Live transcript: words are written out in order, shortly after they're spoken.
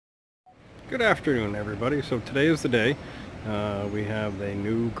Good afternoon, everybody. So today is the day. We have a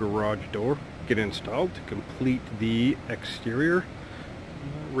new garage door get installed to complete the exterior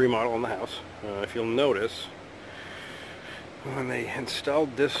remodel in the house. If you'll notice, when they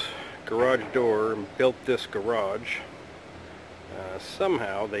installed this garage door and built this garage,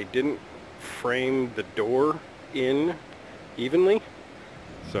 somehow they didn't frame the door in evenly,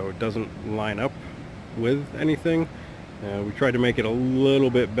 so it doesn't line up with anything. We tried to make it a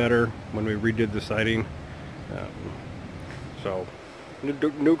little bit better when we redid the siding. So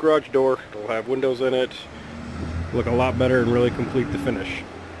new garage door, it'll have windows in it, look a lot better and really complete the finish.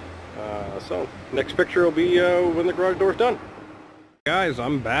 So next picture will be when the garage door is done. Guys,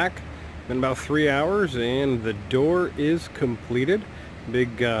 I'm back. Been about 3 hours and the door is completed.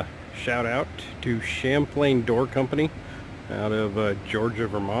 Big shout out to Champlain Door Company out of Georgia,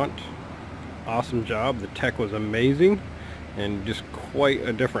 Vermont. Awesome job. The tech was amazing and just quite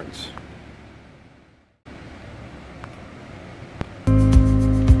a difference.